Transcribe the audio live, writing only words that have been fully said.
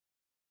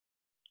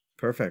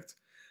Perfect.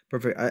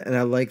 Perfect. And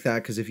I like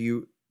that because if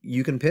you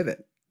can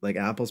pivot, like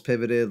Apple's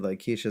pivoted, like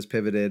Keisha's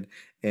pivoted,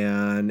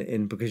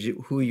 and because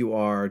who you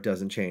are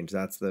doesn't change.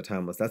 That's the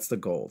timeless. That's the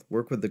gold.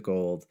 Work with the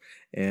gold,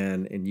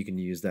 and you can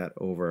use that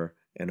over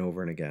and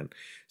over and again.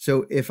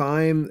 So if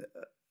I'm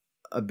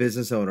a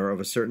business owner of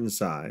a certain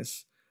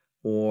size,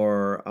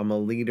 or I'm a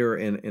leader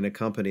in a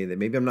company that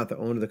maybe I'm not the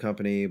owner of the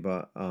company,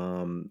 but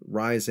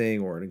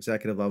rising or an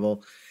executive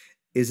level,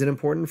 is it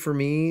important for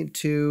me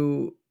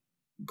to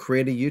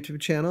create a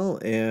YouTube channel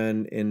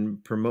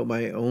and promote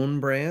my own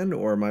brand,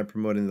 or am I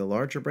promoting the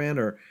larger brand,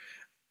 or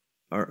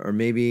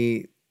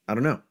maybe I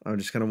don't know. I'm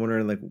just kind of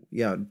wondering, like,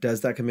 yeah,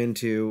 does that come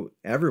into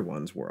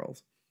everyone's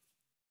world?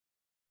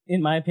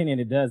 In my opinion,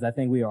 it does. I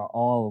think we are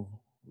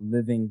all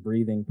living,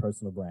 breathing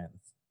personal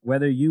brands.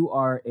 Whether you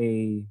are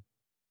a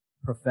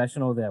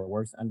professional that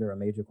works under a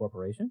major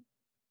corporation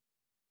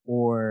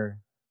or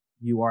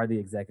you are the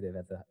executive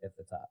at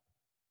the top,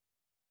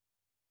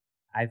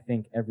 I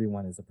think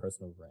everyone is a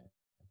personal brand.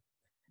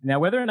 Now,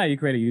 whether or not you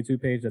create a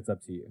YouTube page, that's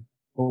up to you.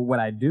 But what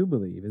I do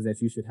believe is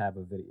that you should have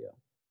a video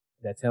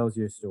that tells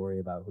your story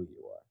about who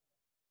you are.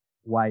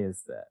 Why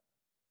is that?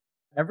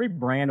 Every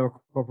brand or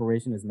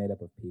corporation is made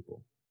up of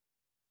people,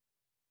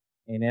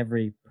 and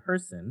every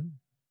person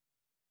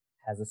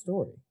has a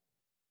story.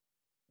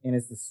 And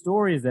it's the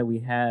stories that we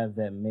have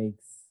that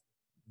makes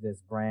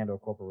this brand or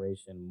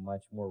corporation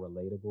much more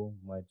relatable,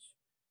 much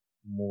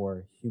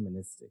more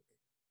humanistic,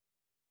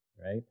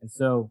 right? And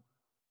so,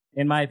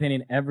 in my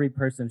opinion, every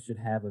person should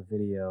have a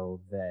video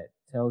that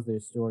tells their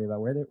story about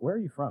where are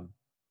you from?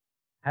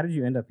 How did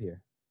you end up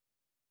here?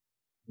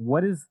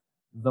 What is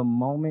the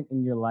moment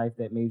in your life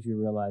that made you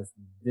realize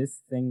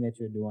this thing that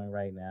you're doing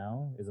right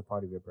now is a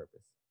part of your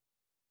purpose?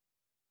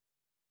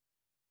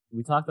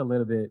 We talked a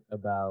little bit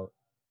about,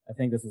 I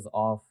think this was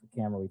off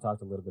camera, we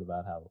talked a little bit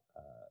about how,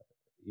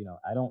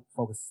 I don't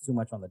focus too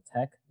much on the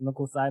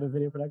technical side of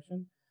video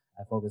production.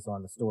 I focus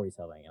on the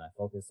storytelling, and I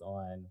focus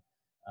um,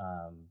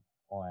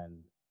 on,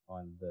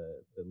 on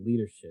the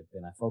leadership,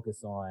 and I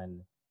focus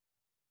on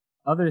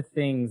other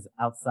things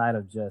outside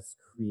of just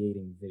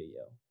creating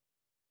video.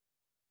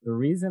 The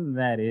reason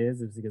that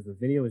is because the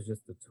video is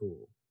just the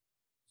tool.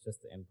 It's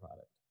just the end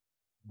product.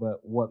 But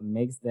what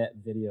makes that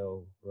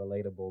video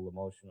relatable,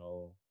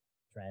 emotional,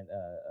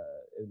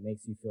 it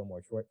makes you feel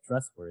more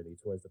trustworthy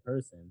towards the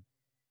person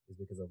is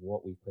because of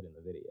what we put in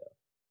the video.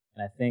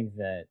 And I think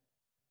that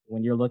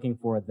when you're looking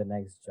for the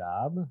next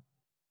job,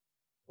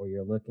 or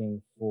you're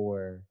looking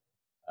for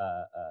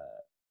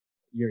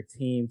your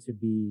team to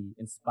be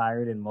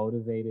inspired and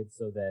motivated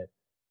so that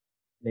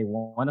they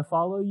want to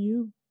follow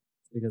you,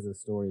 it's because of the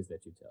stories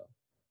that you tell.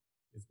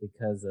 It's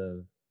because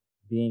of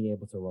being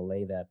able to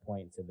relay that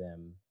point to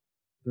them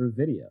through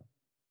video,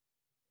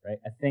 right?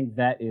 I think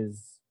that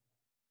is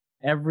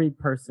every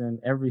person,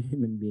 every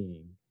human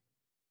being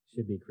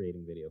should be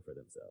creating video for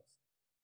themselves.